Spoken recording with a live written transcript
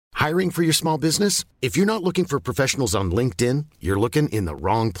Hiring for your small business? If you're not looking for professionals on LinkedIn, you're looking in the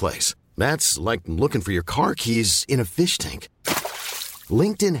wrong place. That's like looking for your car keys in a fish tank.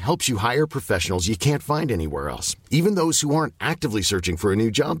 LinkedIn helps you hire professionals you can't find anywhere else, even those who aren't actively searching for a new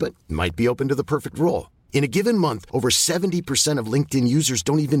job but might be open to the perfect role. In a given month, over 70% of LinkedIn users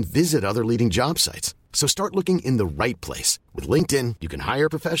don't even visit other leading job sites. So start looking in the right place. With LinkedIn, you can hire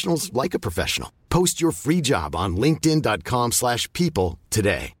professionals like a professional. Post your free job on linkedin.com/people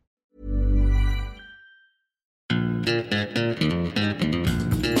today.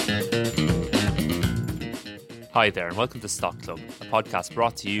 Hi there and welcome to Stock Club, a podcast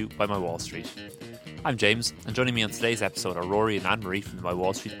brought to you by My Wall Street. I'm James, and joining me on today's episode are Rory and Anne-Marie from the My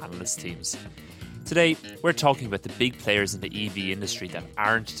Wall Street analyst teams. Today, we're talking about the big players in the EV industry that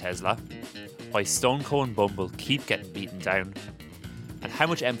aren't Tesla, why StoneCo and Bumble keep getting beaten down, and how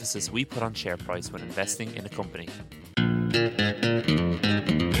much emphasis we put on share price when investing in a company.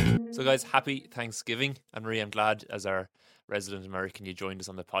 So guys, happy Thanksgiving. Anne-Marie, I'm glad as our resident American you joined us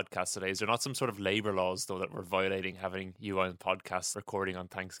on the podcast today. Is there not some sort of labour laws though that we're violating having you on podcast recording on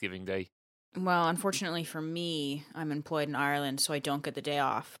Thanksgiving Day? Well, unfortunately for me, I'm employed in Ireland, so I don't get the day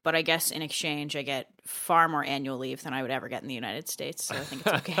off. But I guess in exchange, I get far more annual leave than I would ever get in the United States, so I think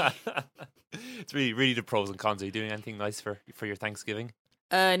it's okay. It's really the pros and cons. Are you doing anything nice for your Thanksgiving?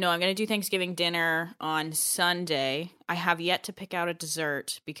 No, I'm going to do Thanksgiving dinner on Sunday. I have yet to pick out a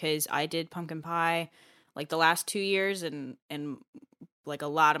dessert because I did pumpkin pie like the last 2 years, and like a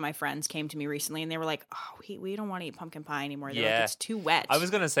lot of my friends came to me recently and they were like, oh, we don't want to eat pumpkin pie anymore. They're like, it's too wet. I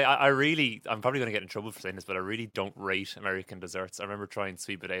was going to say, I'm probably going to get in trouble for saying this, but I really don't rate American desserts. I remember trying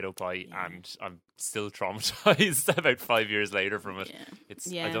sweet potato pie and I'm still traumatized about 5 years later from it.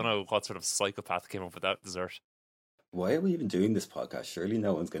 I don't know what sort of psychopath came up with that dessert. Why are we even doing this podcast? Surely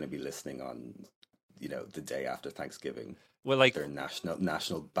no one's going to be listening on, the day after Thanksgiving. Well, like their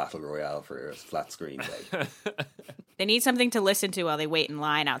national battle royale for a flat screen day. They need something to listen to while they wait in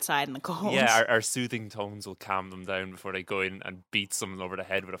line outside in the cold. Yeah, our soothing tones will calm them down before they go in and beat someone over the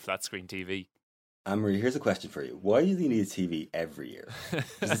head with a flat screen TV. Anne-Marie, here's a question for you. Why do you need a TV every year?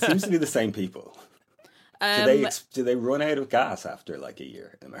 Because it seems to be the same people. Do they run out of gas after like a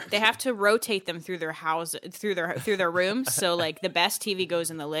year in America? They have to rotate them through their house, through their rooms. So like the best TV goes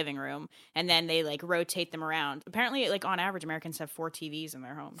in the living room, and then they like rotate them around. Apparently, like on average, Americans have 4 TVs in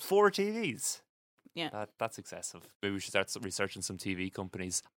their homes. 4 TVs? Yeah, that's excessive. Maybe we should start researching some TV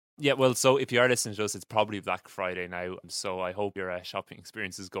companies. Yeah, well, so if you are listening to us, it's probably Black Friday now, so I hope your shopping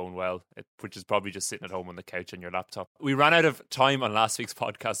experience is going well, which is probably just sitting at home on the couch on your laptop. We ran out of time on last week's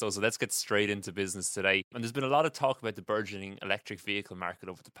podcast, though, so let's get straight into business today. And there's been a lot of talk about the burgeoning electric vehicle market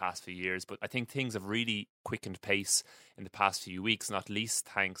over the past few years, but I think things have really quickened pace in the past few weeks, not least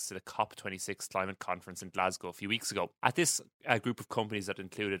thanks to the COP26 climate conference in Glasgow a few weeks ago. At this group of companies that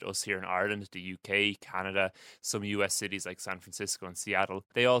included us here in Ireland, the UK, Canada, some US cities like San Francisco and Seattle,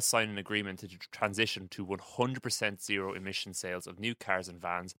 they all signed an agreement to transition to 100% zero emission sales of new cars and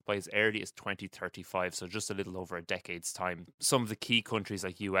vans by as early as 2035, so just a little over a decade's time. Some of the key countries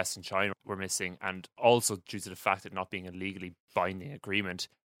like US and China were missing, and also due to the fact that not being a legally binding agreement,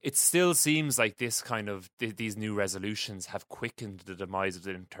 it still seems like this kind of these new resolutions have quickened the demise of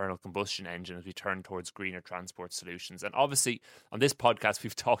the internal combustion engine as we turn towards greener transport solutions. And obviously, on this podcast,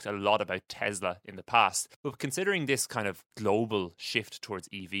 we've talked a lot about Tesla in the past. But considering this kind of global shift towards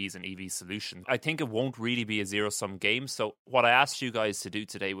EVs and EV solutions, I think it won't really be a zero-sum game. So what I asked you guys to do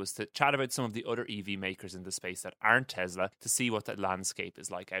today was to chat about some of the other EV makers in the space that aren't Tesla to see what that landscape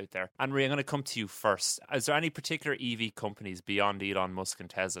is like out there. Anne-Marie, I'm going to come to you first. Is there any particular EV companies beyond Elon Musk and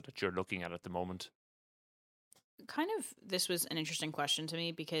Tesla that you're looking at the moment? This was an interesting question to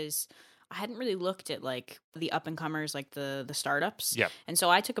me because I hadn't really looked at like the up and comers, like the startups. Yeah. And so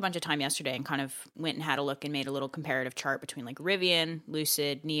I took a bunch of time yesterday and kind of went and had a look and made a little comparative chart between like Rivian,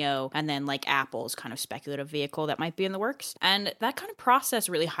 Lucid, NIO, and then like Apple's kind of speculative vehicle that might be in the works. And that kind of process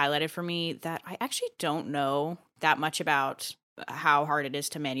really highlighted for me that I actually don't know that much about how hard it is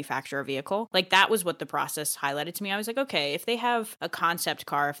to manufacture a vehicle. Like that was what the process highlighted to me. I was like, okay, if they have a concept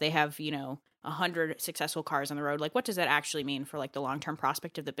car, if they have, 100 successful cars on the road, like what does that actually mean for like the long-term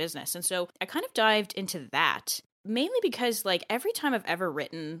prospect of the business? And so I kind of dived into that mainly because like every time I've ever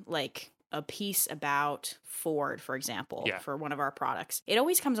written like a piece about Ford, for example, for one of our products, it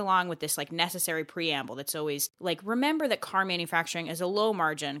always comes along with this like necessary preamble that's always like, remember that car manufacturing is a low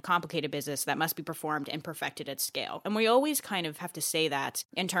margin, complicated business that must be performed and perfected at scale. And we always kind of have to say that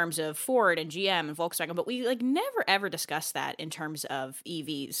in terms of Ford and GM and Volkswagen, but we like never ever discuss that in terms of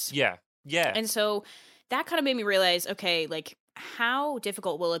EVs. Yeah. And so that kind of made me realize, okay, like how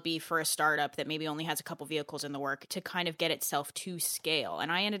difficult will it be for a startup that maybe only has a couple vehicles in the work to kind of get itself to scale?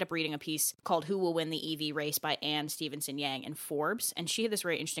 And I ended up reading a piece called Who Will Win the EV Race by Anne Stevenson Yang in Forbes. And she had this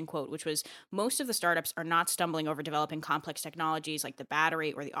very interesting quote, which was, most of the startups are not stumbling over developing complex technologies like the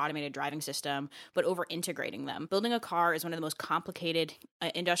battery or the automated driving system, but over integrating them. Building a car is one of the most complicated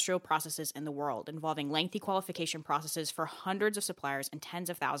industrial processes in the world, involving lengthy qualification processes for hundreds of suppliers and tens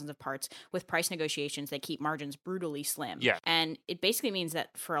of thousands of parts, with price negotiations that keep margins brutally slim. Yeah. And it basically means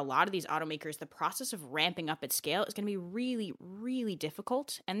that for a lot of these automakers, the process of ramping up at scale is going to be really, really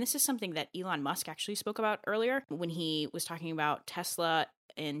difficult. And this is something that Elon Musk actually spoke about earlier when he was talking about Tesla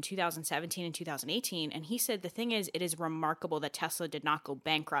in 2017 and 2018. And he said, the thing is, it is remarkable that Tesla did not go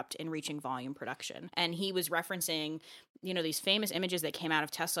bankrupt in reaching volume production. And he was referencing, these famous images that came out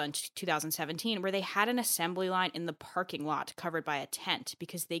of Tesla in 2017, where they had an assembly line in the parking lot covered by a tent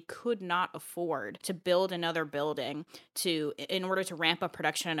because they could not afford to build another building in order to ramp up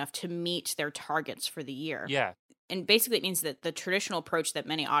production enough to meet their targets for the year. Yeah. And basically it means that the traditional approach that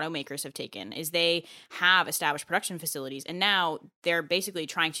many automakers have taken is they have established production facilities, and now they're basically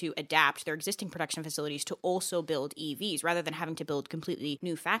trying to adapt their existing production facilities to also build EVs rather than having to build completely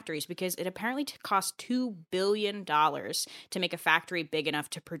new factories, because it apparently costs $2 billion to make a factory big enough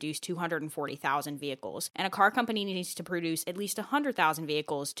to produce 240,000 vehicles. And a car company needs to produce at least 100,000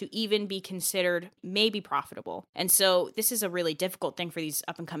 vehicles to even be considered maybe profitable. And so this is a really difficult thing for these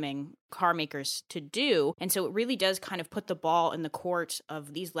up-and-coming car makers to do. And so it really does kind of put the ball in the court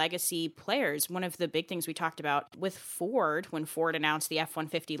of these legacy players. One of the big things we talked about with Ford, when Ford announced the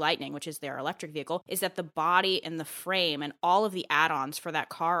F-150 Lightning, which is their electric vehicle, is that the body and the frame and all of the add-ons for that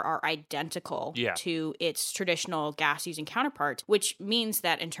car are identical to its traditional gas-using counterpart, which means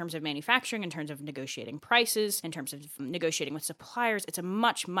that in terms of manufacturing, in terms of negotiating prices, in terms of negotiating with suppliers, it's a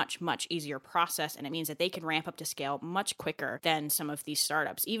much, much, much easier process, and it means that they can ramp up to scale much quicker than some of these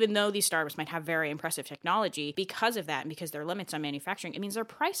startups. Even though these startups might have very impressive technology, because of that and because there are limits on manufacturing, it means their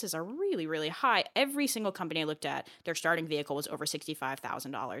prices are really, really high. Every single company I looked at, their starting vehicle was over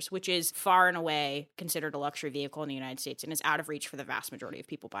 $65,000, which is far and away considered a luxury vehicle in the United States and is out of reach for the vast majority of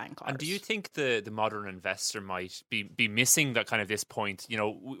people buying cars. And do you think the modern investor might be missing that kind of this point?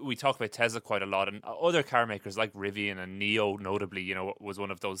 We talk about Tesla quite a lot, and other car makers like Rivian and NIO notably, was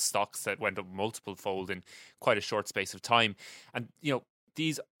one of those stocks that went up multiple fold in quite a short space of time. And,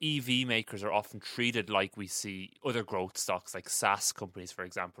 these EV makers are often treated like we see other growth stocks like SaaS companies, for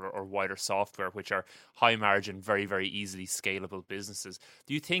example, or wider software, which are high margin, very, very easily scalable businesses.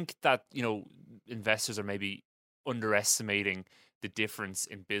 Do you think that, investors are maybe underestimating the difference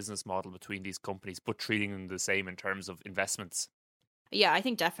in business model between these companies, but treating them the same in terms of investments? Yeah, I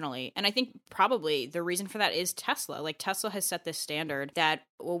think definitely. And I think probably the reason for that is Tesla. Like, Tesla has set this standard that,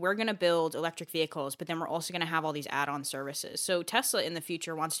 well, we're going to build electric vehicles, but then we're also going to have all these add-on services. So Tesla in the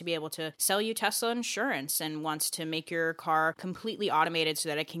future wants to be able to sell you Tesla insurance and wants to make your car completely automated so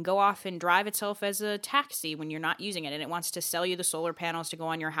that it can go off and drive itself as a taxi when you're not using it. And it wants to sell you the solar panels to go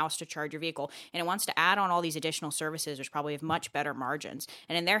on your house to charge your vehicle. And it wants to add on all these additional services, which probably have much better margins.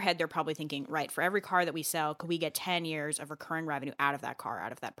 And in their head, they're probably thinking, right, for every car that we sell, could we get 10 years of recurring revenue out of that car,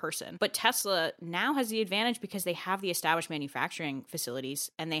 out of that person? But Tesla now has the advantage because they have the established manufacturing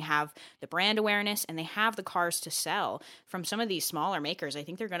facilities and they have the brand awareness and they have the cars to sell. From some of these smaller makers, I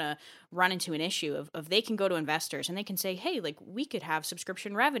think they're going to run into an issue of they can go to investors and they can say, hey, like, we could have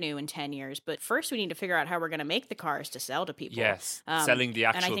subscription revenue in 10 years, but first we need to figure out how we're going to make the cars to sell to people. Yes, selling the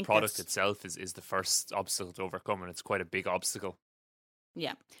actual product itself is the first obstacle to overcome, and it's quite a big obstacle.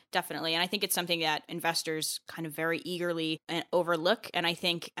 Yeah, definitely. And I think it's something that investors kind of very eagerly overlook. And I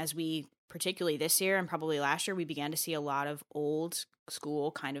think as we, particularly this year and probably last year, we began to see a lot of old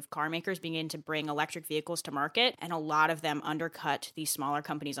school kind of car makers begin to bring electric vehicles to market, and a lot of them undercut these smaller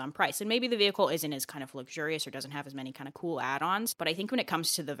companies on price. And maybe the vehicle isn't as kind of luxurious or doesn't have as many kind of cool add-ons, but I think when it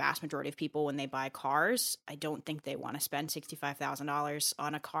comes to the vast majority of people when they buy cars, I don't think they want to spend $65,000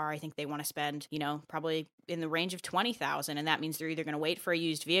 on a car. I think they want to spend, probably in the range of $20,000, and that means they're either going to wait for a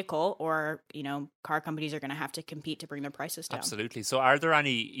used vehicle or, car companies are going to have to compete to bring their prices down. Absolutely. So are there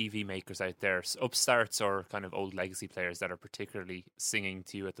any EV makers out there, upstarts or kind of old legacy players, that are particularly singing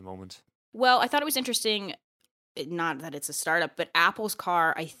to you at the moment? Well, I thought it was interesting, not that it's a startup, but Apple's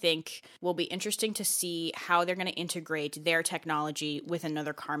car, I think, will be interesting to see how they're going to integrate their technology with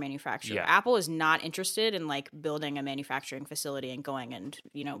another car manufacturer. Yeah. Apple is not interested in building a manufacturing facility and going and,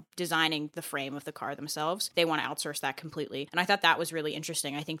 designing the frame of the car themselves. They want to outsource that completely. And I thought that was really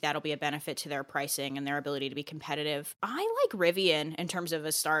interesting. I think that'll be a benefit to their pricing and their ability to be competitive. I like Rivian in terms of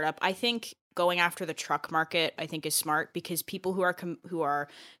a startup. I think going after the truck market, I think, is smart, because people who are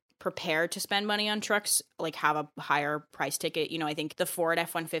prepared to spend money on trucks, like have a higher price ticket. You know, I think the Ford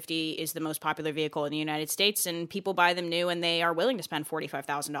F-150 is the most popular vehicle in the United States, and people buy them new and they are willing to spend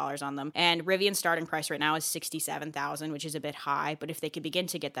 $45,000 on them. And Rivian's starting price right now is $67,000, which is a bit high. But if they could begin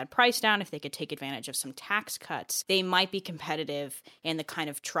to get that price down, if they could take advantage of some tax cuts, they might be competitive in the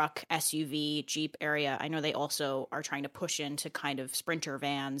kind of truck, SUV, Jeep area. I know they also are trying to push into kind of Sprinter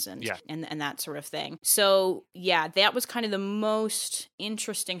vans and that sort of thing. So yeah, that was kind of the most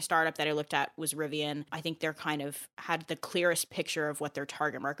interesting startup that I looked at was Rivian. I think they're kind of had the clearest picture of what their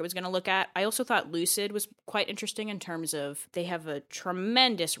target market was going to look at. I also thought Lucid was quite interesting in terms of they have a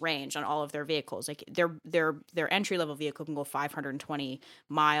tremendous range on all of their vehicles. Like their entry level vehicle can go 520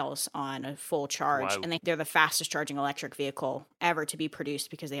 miles on a full charge. Wow. And they're the fastest charging electric vehicle ever to be produced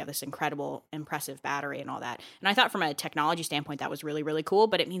because they have this incredible, impressive battery and all that. And I thought from a technology standpoint, that was really, really cool,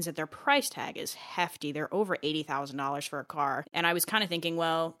 but it means that their price tag is hefty. They're over $80,000 for a car. And I was kind of thinking,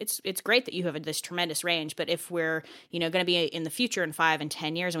 well, it's great that you have this tremendous range, but if we're, going to be in the future in 5 and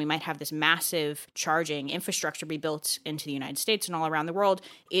 10 years, and we might have this massive charging infrastructure be built into the United States and all around the world,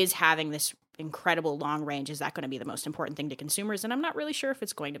 is having this incredible long range, is that going to be the most important thing to consumers? And I'm not really sure if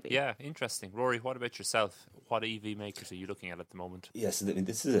it's going to be. Yeah, interesting. Rory, what about yourself? What EV makers are you looking at the moment? Yes, I mean,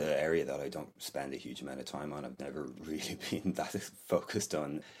 this is an area that I don't spend a huge amount of time on. I've never really been that focused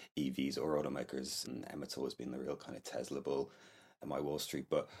on EVs or automakers, and Emmett's always been the real kind of Tesla bull at my Wall Street.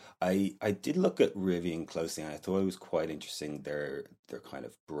 But I did look at Rivian closely, and I thought it was quite interesting their kind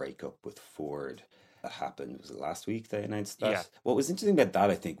of breakup with Ford that happened. Was it last week they announced that? Yeah. What was interesting about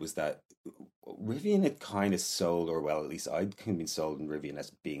that, I think, was that Rivian had kind of sold, or well, at least I'd kind of been sold in Rivian as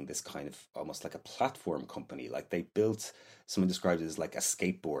being this kind of almost like a platform company. Like they built, someone described it as like a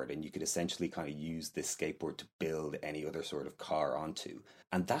skateboard, and you could essentially kind of use this skateboard to build any other sort of car onto.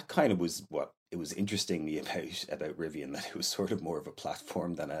 And that kind of was what it was interesting me about Rivian, that it was sort of more of a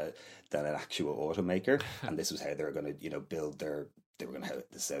platform than an actual automaker. And this was how they were going to, build their. They were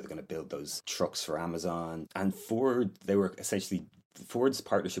going to build those trucks for Amazon. And Ford, they were essentially, Ford's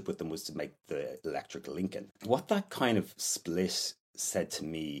partnership with them was to make the electric Lincoln. What that kind of split said to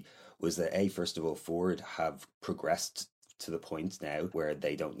me was that first of all, Ford have progressed to the point now where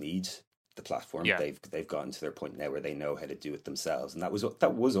they don't need the platform. Yeah. They've gotten to their point now where they know how to do it themselves, and that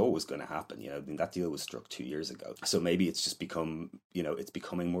was always going to happen. I mean, that deal was struck 2 years ago, so maybe it's just become, it's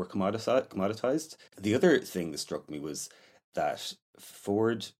becoming more commoditized. The other thing that struck me was that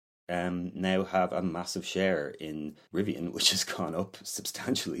Ford now have a massive share in Rivian, which has gone up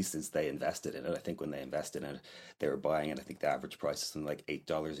substantially since they invested in it. I think when they invested in it, they were buying it. I think the average price is something like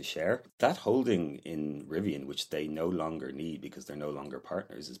 $8 a share. That holding in Rivian, which they no longer need because they're no longer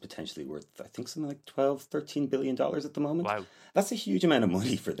partners, is potentially worth, I think, something like $12-13 billion at the moment. Wow. That's a huge amount of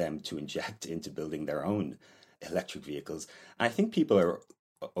money for them to inject into building their own electric vehicles. And I think people are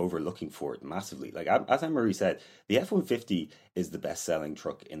overlooking Ford massively. Like as Anne-Marie said, the F-150 is the best-selling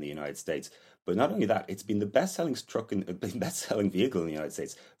truck in the United States. But not only that, it's been the best-selling best-selling vehicle in the United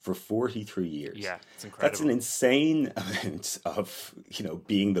States for 43 years. Yeah, it's incredible. That's an insane amount of,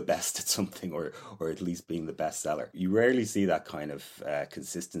 being the best at something, or at least being the best seller. You rarely see that kind of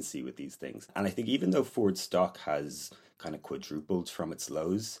consistency with these things. And I think even though Ford stock has kind of quadrupled from its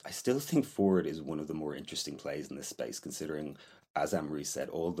lows, I still think Ford is one of the more interesting plays in this space, considering, as Anne-Marie said,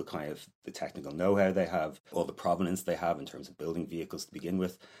 all the kind of the technical know-how they have, all the provenance they have in terms of building vehicles to begin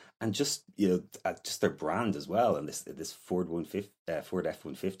with, and just just their brand as well, and this Ford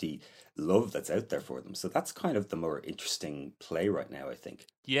F-150 love that's out there for them. So that's kind of the more interesting play right now, I think.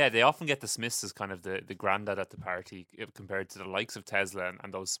 Yeah, they often get dismissed as kind of the granddad at the party compared to the likes of Tesla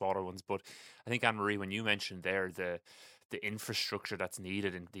and those smaller ones. But I think, Anne-Marie, when you mentioned there the infrastructure that's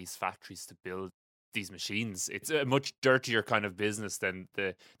needed in these factories to build these machines, it's a much dirtier kind of business than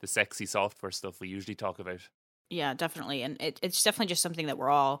the sexy software stuff we usually talk about. Yeah, definitely. And it's definitely just something that we're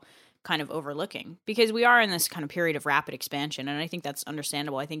all kind of overlooking because we are in this kind of period of rapid expansion. And I think that's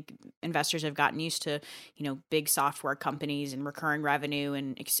understandable. I think investors have gotten used to, big software companies and recurring revenue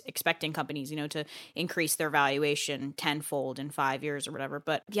and expecting companies, to increase their valuation tenfold in 5 years or whatever.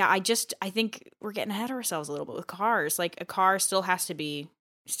 But yeah, I think we're getting ahead of ourselves a little bit with cars. Like a car still has to be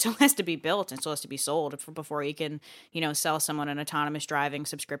built and still has to be sold before you can, sell someone an autonomous driving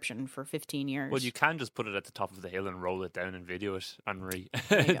subscription for 15 years. Well, you can just put it at the top of the hill and roll it down and video it, Anne-Marie.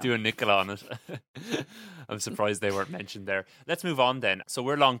 Do a nickel on it. I'm surprised they weren't mentioned there. Let's move on then. So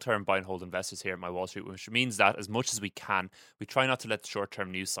we're long-term buy and hold investors here at My Wall Street, which means that as much as we can, we try not to let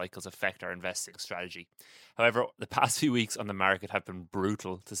short-term news cycles affect our investing strategy. However, the past few weeks on the market have been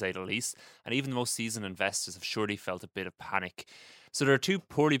brutal, to say the least, and even the most seasoned investors have surely felt a bit of panic. So there are two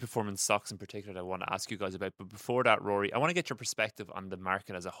poorly performing stocks in particular that I want to ask you guys about. But before that, Rory, I want to get your perspective on the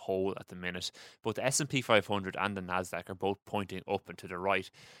market as a whole at the minute. Both the S&P 500 and the Nasdaq are both pointing up and to the right.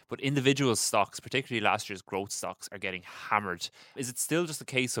 But individual stocks, particularly last year's growth stocks, are getting hammered. Is it still just a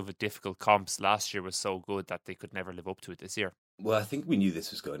case of a difficult comps? Last year was so good that they could never live up to it this year. Well, I think we knew this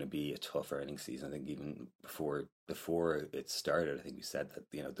was going to be a tough earnings season. I think even before it started, I think we said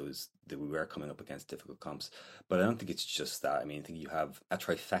that that we were coming up against difficult comps. But I don't think it's just that. I mean, I think you have a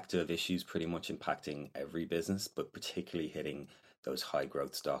trifecta of issues pretty much impacting every business, but particularly hitting those high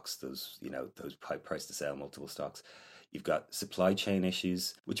growth stocks, those high price to sell multiple stocks. You've got supply chain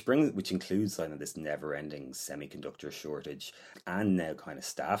issues, which includes this never-ending semiconductor shortage, and now kind of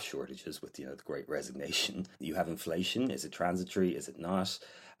staff shortages with the Great Resignation. You have inflation. Is it transitory? Is it not?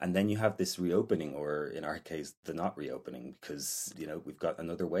 And then you have this reopening, or in our case, the not reopening, because we've got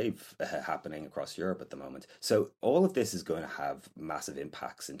another wave happening across Europe at the moment. So all of this is going to have massive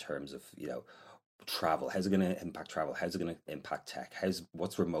impacts in terms of travel. How's it going to impact travel? How's it going to impact tech?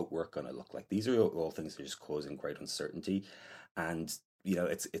 What's remote work going to look like? These are all things that are just causing great uncertainty, and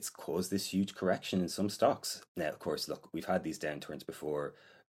it's caused this huge correction in some stocks. Now, of course, look, we've had these downturns before.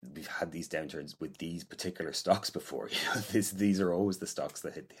 We've had these downturns with these particular stocks before. These are always the stocks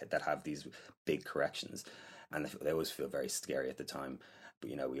that have these big corrections, and they always feel very scary at the time. But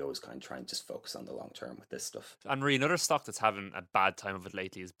we always kind of try and just focus on the long term with this stuff. And Marie, another stock that's having a bad time of it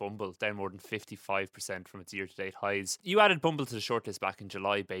lately is Bumble, down more than 55% from its year-to-date highs. You added Bumble to the shortlist back in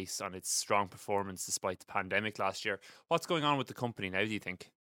July based on its strong performance despite the pandemic last year. What's going on with the company now, do you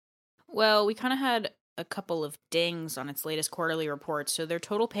think? Well, we kind of had a couple of dings on its latest quarterly report. So their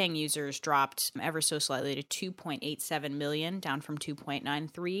total paying users dropped ever so slightly to 2.87 million, down from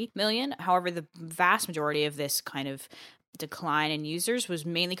 2.93 million. However, the vast majority of this kind of decline in users was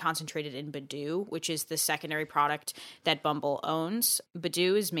mainly concentrated in Badoo, which is the secondary product that Bumble owns.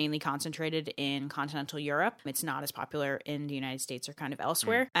 Badoo is mainly concentrated in continental Europe. It's not as popular in the United States or kind of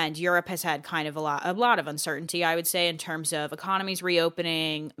elsewhere. And Europe has had kind of a lot of uncertainty, I would say, in terms of economies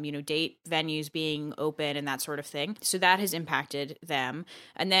reopening, date venues being open and that sort of thing. So that has impacted them.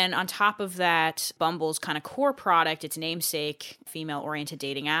 And then on top of that, Bumble's kind of core product, its namesake, female-oriented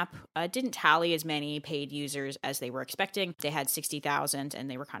dating app, didn't tally as many paid users as they were expecting. They had 60,000 and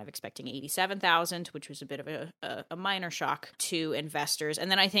they were kind of expecting 87,000, which was a bit of a minor shock to investors. And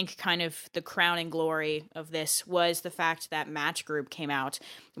then I think kind of the crowning glory of this was the fact that Match Group came out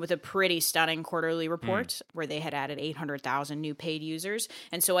with a pretty stunning quarterly report where they had added 800,000 new paid users.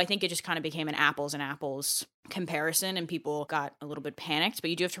 And so I think it just kind of became an apples and apples comparison and people got a little bit panicked. But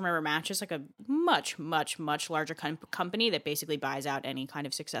you do have to remember Match is like a much, much, much larger company that basically buys out any kind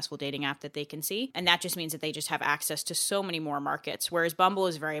of successful dating app that they can see. And that just means that they just have access to so many more markets. Whereas Bumble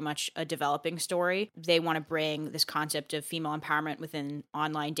is very much a developing story. They want to bring this concept of female empowerment within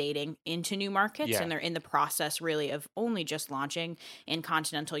online dating into new markets. Yeah. And they're in the process really of only just launching in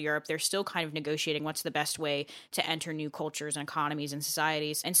continental Europe. They're still kind of negotiating what's the best way to enter new cultures and economies and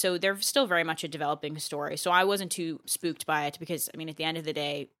societies. And so they're still very much a developing story. So I wasn't too spooked by it because, I mean, at the end of the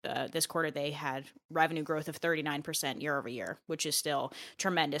day, this quarter they had revenue growth of 39% year over year, which is still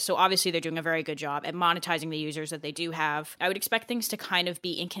tremendous. So obviously they're doing a very good job at monetizing the users that they do have. I would expect things to kind of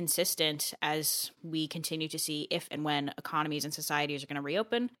be inconsistent as we continue to see if and when economies and societies are going to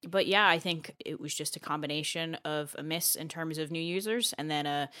reopen. But yeah, I think it was just a combination of a miss in terms of new users and then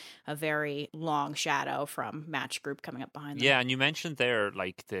a very long shadow from Match Group coming up behind them. Yeah, and you mentioned there,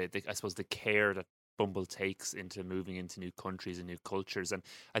 like, the I suppose the care that Bumble takes into moving into new countries and new cultures. And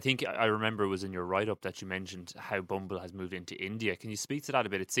I think I remember it was in your write-up that you mentioned how Bumble has moved into India. Can you speak to that a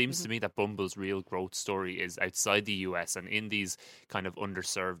bit? It seems to me that Bumble's real growth story is outside the US and in these kind of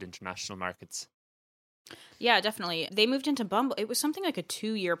underserved international markets. Yeah, definitely. They moved into Bumble. It was something like a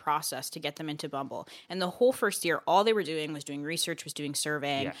 2-year process to get them into Bumble. And the whole first year, all they were doing was doing research, was doing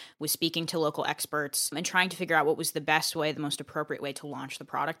surveying, was speaking to local experts and trying to figure out what was the best way, the most appropriate way to launch the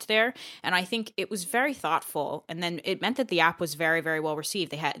product there. And I think it was very thoughtful. And then it meant that the app was very, very well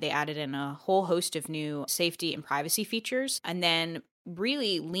received. They added in a whole host of new safety and privacy features. And then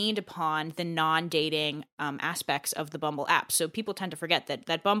really leaned upon the non-dating aspects of the Bumble app. So people tend to forget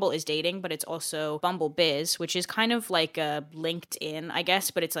that Bumble is dating, but it's also Bumble Biz, which is kind of like a LinkedIn, I guess,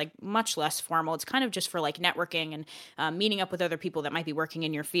 but it's like much less formal. It's kind of just for like networking and meeting up with other people that might be working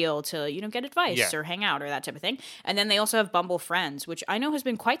in your field to, get advice or hang out or that type of thing. And then they also have Bumble Friends, which I know has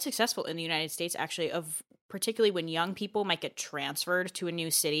been quite successful in the United States, actually, of particularly when young people might get transferred to a new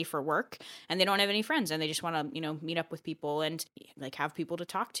city for work and they don't have any friends and they just want to, meet up with people and like have people to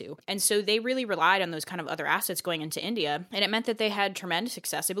talk to. And so they really relied on those kind of other assets going into India. And it meant that they had tremendous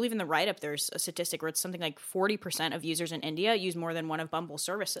success. I believe in the write-up, there's a statistic where it's something like 40% of users in India use more than one of Bumble's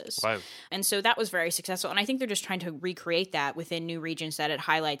services. Wow. And so that was very successful. And I think they're just trying to recreate that within new regions that it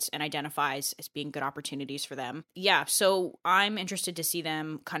highlights and identifies as being good opportunities for them. Yeah. So I'm interested to see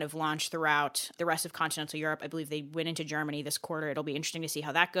them kind of launch throughout the rest of continental Europe. I believe they went into Germany this quarter. It'll be interesting to see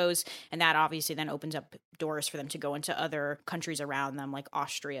how that goes. And that obviously then opens up doors for them to go into other countries around them, like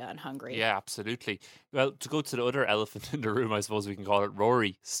Austria and Hungary. Yeah, absolutely. Well, to go to the other elephant in the room, I suppose we can call it,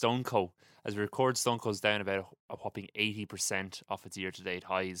 Rory, StoneCo. As we record, StoneCo's down about a whopping 80% off its year-to-date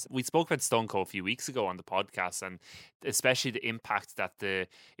highs. We spoke about StoneCo a few weeks ago on the podcast, and especially the impact that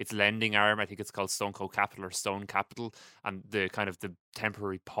its lending arm, I think it's called StoneCo Capital or Stone Capital, and the kind of the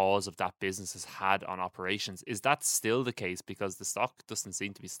temporary pause of that business has had on operations. Is that still the case? Because the stock doesn't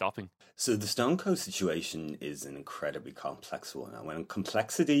seem to be stopping. So the StoneCo situation is an incredibly complex one. And when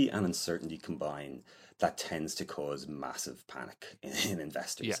complexity and uncertainty combine, that tends to cause massive panic in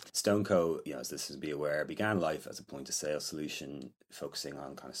investors. Yeah. StoneCo, as this is be aware, began life as a point-of-sale solution focusing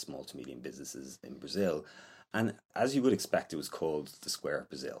on kind of small to medium businesses in Brazil. And as you would expect, it was called the Square of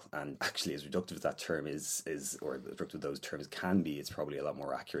Brazil. And actually, as reductive as that term is, or reductive those terms can be, it's probably a lot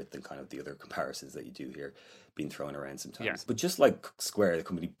more accurate than kind of the other comparisons that you do hear being thrown around sometimes. Yeah. But just like Square, the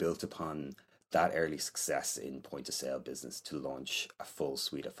company built upon that early success in point-of-sale business to launch a full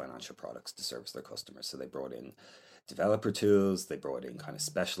suite of financial products to service their customers. So they brought in developer tools, they brought in kind of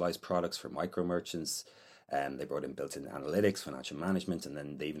specialized products for micro merchants, they brought in built-in analytics, financial management, and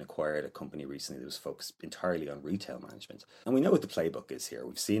then they even acquired a company recently that was focused entirely on retail management. And we know what the playbook is here.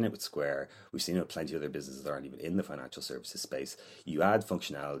 We've seen it with Square. We've seen it with plenty of other businesses that aren't even in the financial services space. You add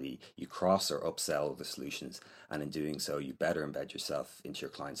functionality, you cross or upsell the solutions, and in doing so, you better embed yourself into your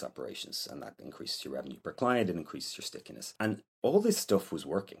client's operations, and that increases your revenue per client and increases your stickiness. And all this stuff was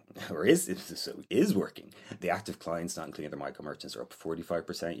working, or is working. The active clients, not including their micro merchants, are up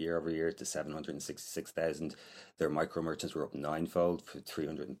 45% year over year to 766,000. Their micro merchants were up ninefold for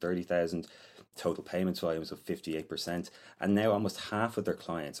 330,000. Total payments volume was up 58%, and now almost half of their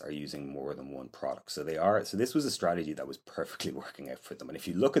clients are using more than one product. So this was a strategy that was perfectly working out for them. And if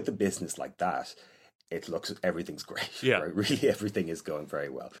you look at the business like that, everything's great. Yeah. Right? Really, everything is going very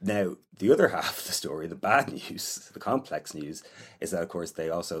well. Now, the other half of the story, the bad news, the complex news, is that, of course, they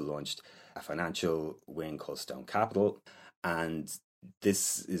also launched a financial wing called Stone Capital. And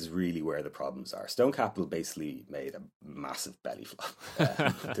this is really where the problems are. Stone Capital basically made a massive belly flop.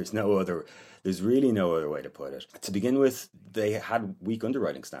 There's really no other way to put it. To begin with, they had weak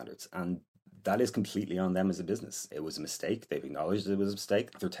underwriting standards, and that is completely on them as a business. It was a mistake. They've acknowledged it was a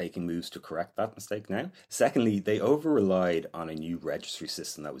mistake. They're taking moves to correct that mistake now. Secondly, they over-relied on a new registry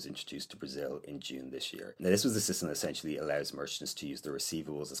system that was introduced to Brazil in June this year. Now, this was a system that essentially allows merchants to use their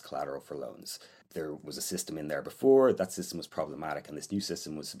receivables as collateral for loans. There was a system in there before. That system was problematic, and this new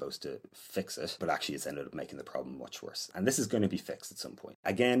system was supposed to fix it, but actually it's ended up making the problem much worse. And this is going to be fixed at some point.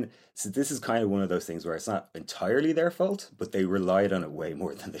 Again, so this is kind of one of those things where it's not entirely their fault, but they relied on it way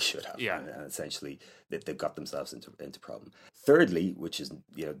more than they should have. Yeah. And essentially, they've got themselves into problem. Thirdly, which is,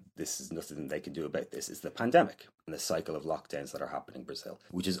 this is nothing they can do about this, is the pandemic and the cycle of lockdowns that are happening in Brazil,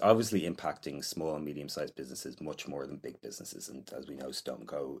 which is obviously impacting small and medium-sized businesses much more than big businesses. And as we know,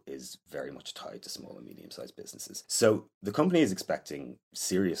 StoneCo is very much tied to small and medium-sized businesses. So the company is expecting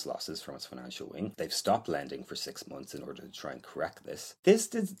serious losses from its financial wing. They've stopped lending for 6 months in order to try and correct this.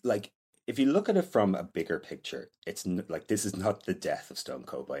 If you look at it from a bigger picture, it's this is not the death of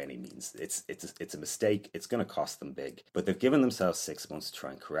StoneCo by any means. It's a mistake. It's going to cost them big, but they've given themselves 6 months to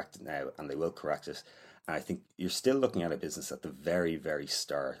try and correct it now, and they will correct it. And I think you're still looking at a business at the very, very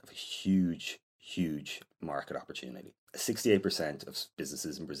start of a huge, huge market opportunity. 68% of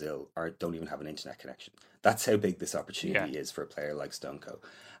businesses in Brazil don't even have an internet connection. That's how big this opportunity is for a player like StoneCo.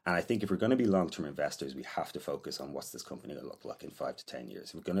 And I think if we're going to be long-term investors, we have to focus on what's this company going to look like in 5 to 10 years.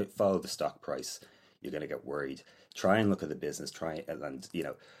 If we're going to follow the stock price, you're going to get worried. Try and look at the business.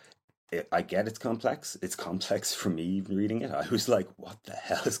 I get it's complex. It's complex for me even reading it. I was like, what the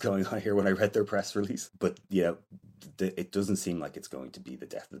hell is going on here when I read their press release? But it doesn't seem like it's going to be the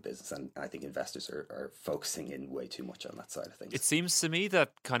death of the business. And I think investors are focusing in way too much on that side of things. It seems to me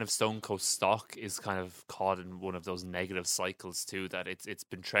that kind of StoneCo stock is kind of caught in one of those negative cycles too, that it's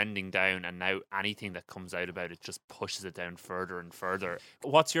been trending down, and now anything that comes out about it just pushes it down further and further.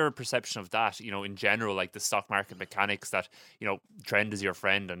 What's your perception of that? In general, like the stock market mechanics that, trend is your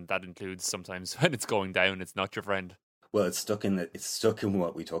friend, and that includes sometimes when it's going down, it's not your friend. Well, it's stuck in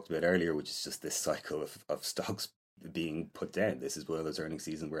what we talked about earlier, which is just this cycle of stocks being put down. This is one of those earnings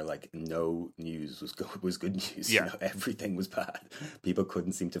seasons where like no news was good news. Yeah. You know, everything was bad. People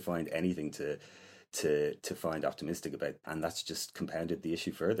couldn't seem to find anything to find optimistic about, and that's just compounded the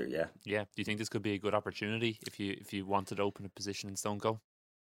issue further. Yeah. Do you think this could be a good opportunity if you wanted to open a position in StoneCo?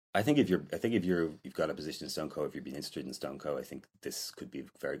 I think if you've got a position in StoneCo, if you've been interested in StoneCo, I think this could be a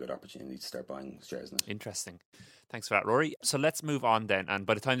very good opportunity to start buying shares in it. Interesting. Thanks for that, Rory. So let's move on then. And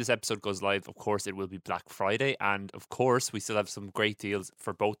by the time this episode goes live, of course, it will be Black Friday. And of course, we still have some great deals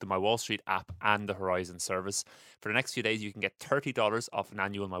for both the My Wall Street app and the Horizon service. For the next few days, you can get $30 off an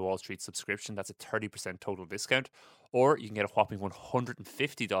annual My Wall Street subscription. That's a 30% total discount. Or you can get a whopping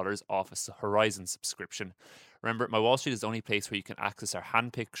 $150 off a Horizon subscription. Remember, My Wall Street is the only place where you can access our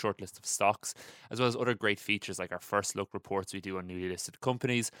hand-picked short list of stocks, as well as other great features like our first look reports we do on newly listed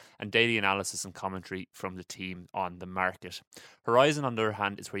companies and daily analysis and commentary from the team on the market. Horizon, on the other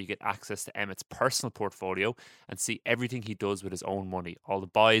hand, is where you get access to Emmett's personal portfolio and see everything he does with his own money. All the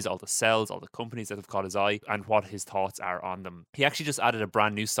buys, all the sells, all the companies that have caught his eye, and what his thoughts are on them. He actually just added a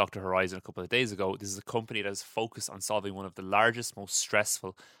brand new stock to Horizon a couple of days ago. This is a company that is focused on solving one of the largest, most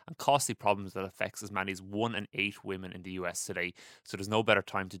stressful and costly problems that affects as many as 1 in 8 women in the US today. So there's no better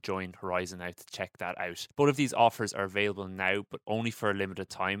time to join Horizon now to check that out. Both of these offers are available now, but only for a limited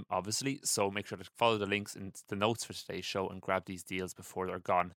time, obviously. So make sure to follow the links in the notes for today's show and grab these deals before they're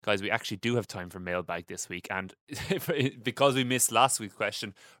gone. Guys, we actually do have time for mailbag this week. And because we missed last week's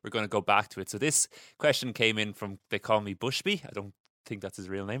question, we're going to go back to it. So this question came in from, they call me Bushby. I don't think that's his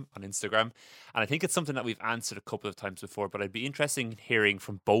real name on Instagram, and I think it's something that we've answered a couple of times before, but I'd be interested in hearing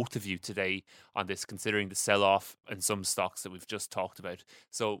from both of you today on this, considering the sell-off in some stocks that we've just talked about.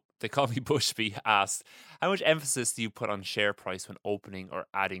 So they call me Bushby asked, how much emphasis do you put on share price when opening or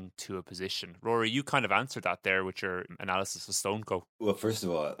adding to a position? Rory, you kind of answered that there with your analysis of StoneCo. Well, first of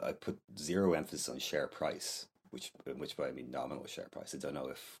all, I put zero emphasis on share price, which by I mean nominal share price. I don't know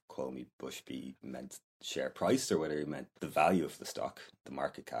if call me Bushby meant share price or whether he meant the value of the stock, the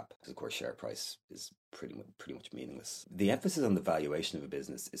market cap, because of course share price is pretty much meaningless. The emphasis on the valuation of a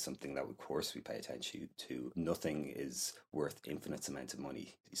business is something that of course we pay attention to. Nothing is worth infinite amounts of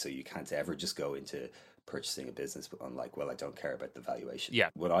money, so you can't ever just go into purchasing a business on like, well, I don't care about the valuation. Yeah.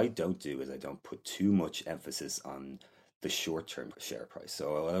 What I don't do is I don't put too much emphasis on the short-term share price.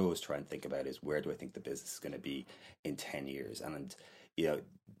 So what I always try and think about is, where do I think the business is going to be in 10 years? And you know,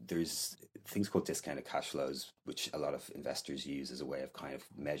 there's things called discounted cash flows, which a lot of investors use as a way of kind of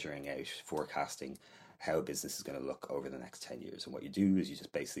measuring out, forecasting how a business is going to look over the next 10 years. And what you do is you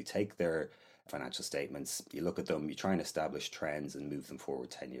just basically take their financial statements, you look at them, you try and establish trends and move them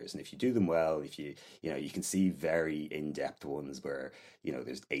forward 10 years. And if you do them well, if you can see very in-depth ones where,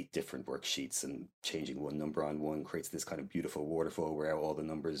 there's 8 different worksheets and changing one number on one creates this kind of beautiful waterfall where all the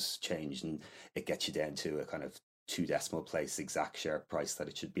numbers change and it gets you down to a kind of 2 decimal place exact share price that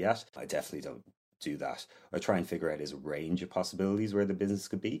it should be at. I definitely don't do that. I try and figure out is a range of possibilities where the business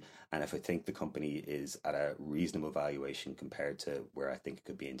could be, and if I think the company is at a reasonable valuation compared to where I think it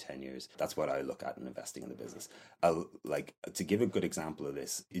could be in 10 years, that's what I look at in investing in the business. To give a good example of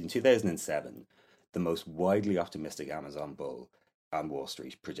this, in 2007, the most widely optimistic Amazon bull on Wall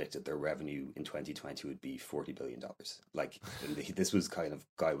Street predicted their revenue in 2020 would be $40 billion. This was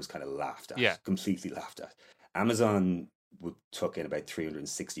guy was laughed at, completely laughed at. Amazon took in about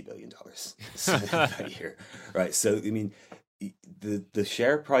 $360 billion that year, right? So, I mean, the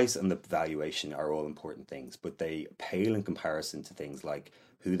share price and the valuation are all important things, but they pale in comparison to things like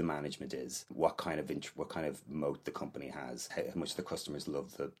who the management is, what kind of moat the company has, how much the customers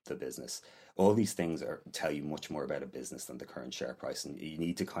love the business. All these things tell you much more about a business than the current share price, and you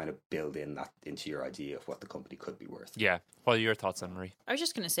need to kind of build in that into your idea of what the company could be worth. Yeah. What are your thoughts, Anne-Marie? I was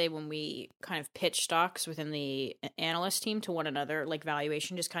just going to say, when we kind of pitch stocks within the analyst team to one another, like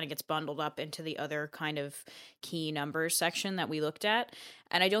valuation just kind of gets bundled up into the other kind of key numbers section that we looked at.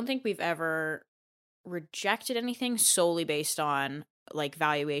 And I don't think we've ever rejected anything solely based on like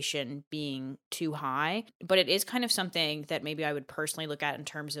valuation being too high, but it is kind of something that maybe I would personally look at in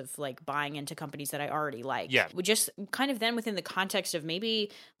terms of like buying into companies that I already like. Yeah. We just kind of then within the context of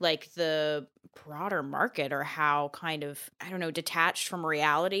maybe like the broader market or how kind of, I don't know, detached from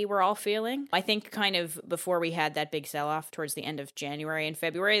reality we're all feeling. I think kind of before we had that big sell-off towards the end of January and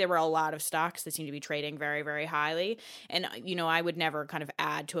February, there were a lot of stocks that seemed to be trading very, very highly. And, I would never kind of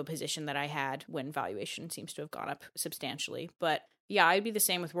add to a position that I had when valuation seems to have gone up substantially. But yeah, I'd be the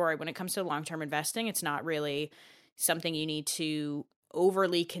same with Rory. When it comes to long-term investing, it's not really something you need to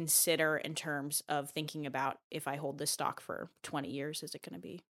overly consider in terms of thinking about, if I hold this stock for 20 years, is it going to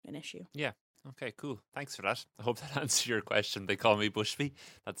be an issue? Yeah. Okay, cool. Thanks for that. I hope that answers your question. They call me Bushby.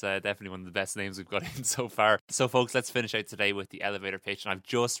 That's definitely one of the best names we've got in so far. So, folks, let's finish out today with the elevator pitch. And I've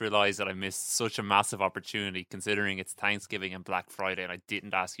just realised that I missed such a massive opportunity considering it's Thanksgiving and Black Friday. And I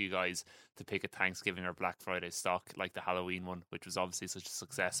didn't ask you guys to pick a Thanksgiving or Black Friday stock like the Halloween one, which was obviously such a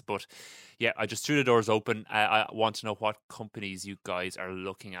success. But yeah, I just threw the doors open. I want to know what companies you guys are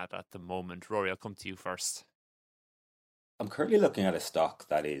looking at the moment. Rory, I'll come to you first. I'm currently looking at a stock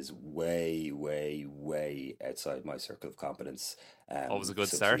that is way, way, way outside my circle of competence. Always a good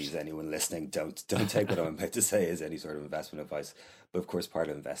so start. Please, anyone listening, don't take what I'm about to say as any sort of investment advice. But of course, part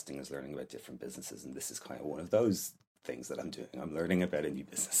of investing is learning about different businesses, and this is kind of one of those things that I'm doing. I'm learning about a new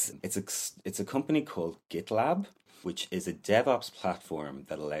business. It's a company called GitLab, which is a DevOps platform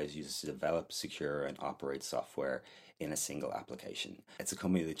that allows you to develop, secure, and operate software in a single application. It's a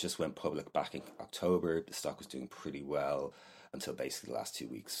company that just went public back in October. The stock was doing pretty well until basically the last 2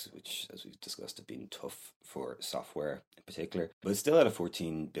 weeks, which, as we've discussed, have been tough for software in particular. But it's still at a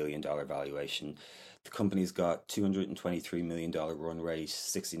 $14 billion valuation. The company's got $223 million run rate,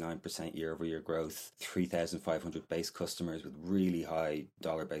 69% year-over-year growth, 3,500 base customers with really high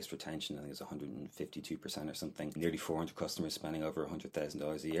dollar-based retention. I think it's 152% or something. Nearly 400 customers spending over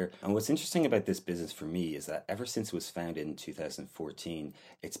 $100,000 a year. And what's interesting about this business for me is that ever since it was founded in 2014,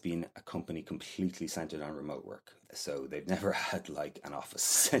 it's been a company completely centered on remote work. So they've never had like an office,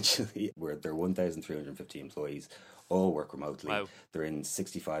 essentially, where there are 1,350 employees, all work remotely. Wow. They're in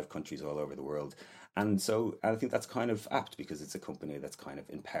 65 countries all over the world. And so I think that's kind of apt because it's a company that's kind of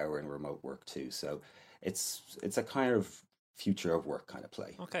empowering remote work too. So it's a kind of future of work kind of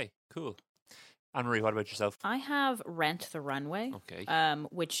play. Okay, cool. Anne-Marie, what about yourself? I have Rent the Runway,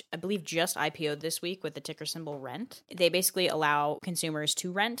 which I believe just IPO'd this week with the ticker symbol RENT. They basically allow consumers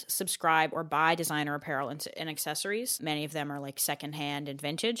to rent, subscribe, or buy designer apparel and accessories. Many of them are like secondhand and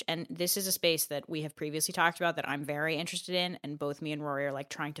vintage. And this is a space that we have previously talked about that I'm very interested in. And both me and Rory are like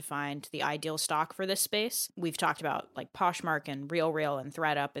trying to find the ideal stock for this space. We've talked about like Poshmark and RealReal and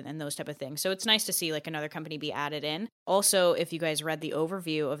ThredUp and those type of things. So it's nice to see like another company be added in. Also, if you guys read the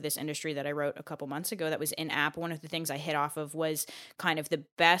overview of this industry that I wrote a couple months ago that was in app, one of the things I hit off of was kind of the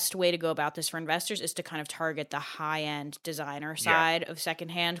best way to go about this for investors is to kind of target the high-end designer side of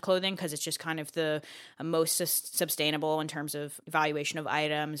secondhand clothing, because it's just kind of the most sustainable in terms of valuation of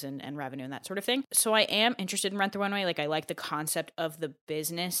items and revenue and that sort of thing. So I am interested in Rent the Runway. Like, I like the concept of the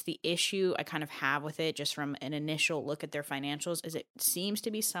business. The issue I kind of have with it, just from an initial look at their financials, is it seems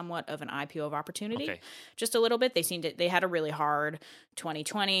to be somewhat of an IPO of opportunity. Just a little bit. They had a really hard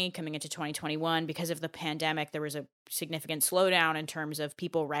 2020 coming into 2021 because of the pandemic. There was a significant slowdown in terms of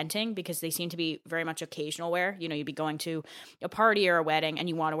people renting because they seem to be very much occasional wear. You know, you'd be going to a party or a wedding and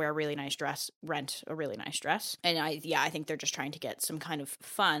you want to wear a really nice dress, rent a really nice dress. And I think they're just trying to get some kind of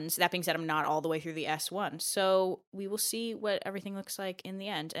funds. That being said, I'm not all the way through the S1. So we will see what everything looks like in the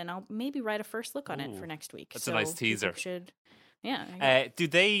end. And I'll maybe write a first look on it for next week. That's a nice teaser. Yeah. Do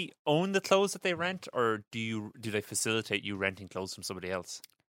they own the clothes that they rent, or do they facilitate you renting clothes from somebody else?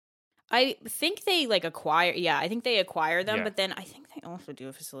 I think they acquire. Yeah, I think they acquire them, but then I think they also do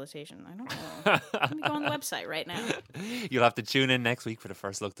a facilitation. I don't know. Let me go on the website right now. You'll have to tune in next week for the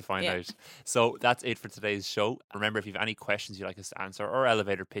first look to find out. So that's it for today's show. Remember, if you have any questions you'd like us to answer or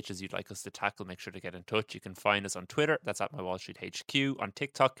elevator pitches you'd like us to tackle, make sure to get in touch. You can find us on Twitter. That's at My Wall Street HQ. On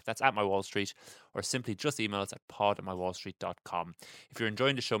TikTok, that's at My Wall Street. Or simply just email us at pod@mywallstreet.com. If you're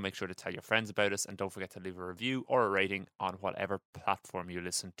enjoying the show, make sure to tell your friends about us, and don't forget to leave a review or a rating on whatever platform you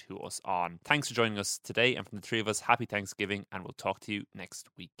listen to us on. Thanks for joining us today, and from the three of us, happy Thanksgiving, and we'll talk to you next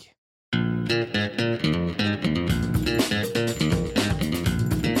week.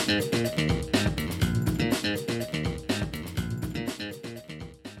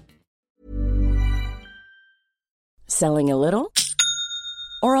 Selling a little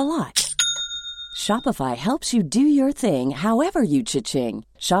or a lot? Shopify helps you do your thing however you cha-ching.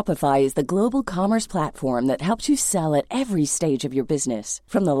 Shopify is the global commerce platform that helps you sell at every stage of your business.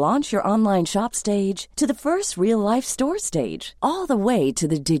 From the launch your online shop stage to the first real-life store stage, all the way to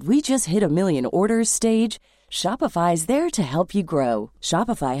the did we just hit a million orders stage. Shopify is there to help you grow.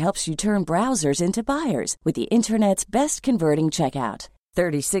 Shopify helps you turn browsers into buyers with the internet's best converting checkout.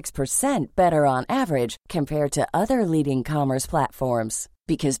 36% better on average compared to other leading commerce platforms.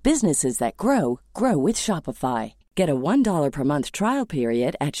 Because businesses that grow with Shopify. Get a $1 per month trial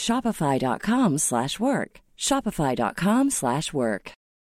period at shopify.com/work. Shopify.com/work.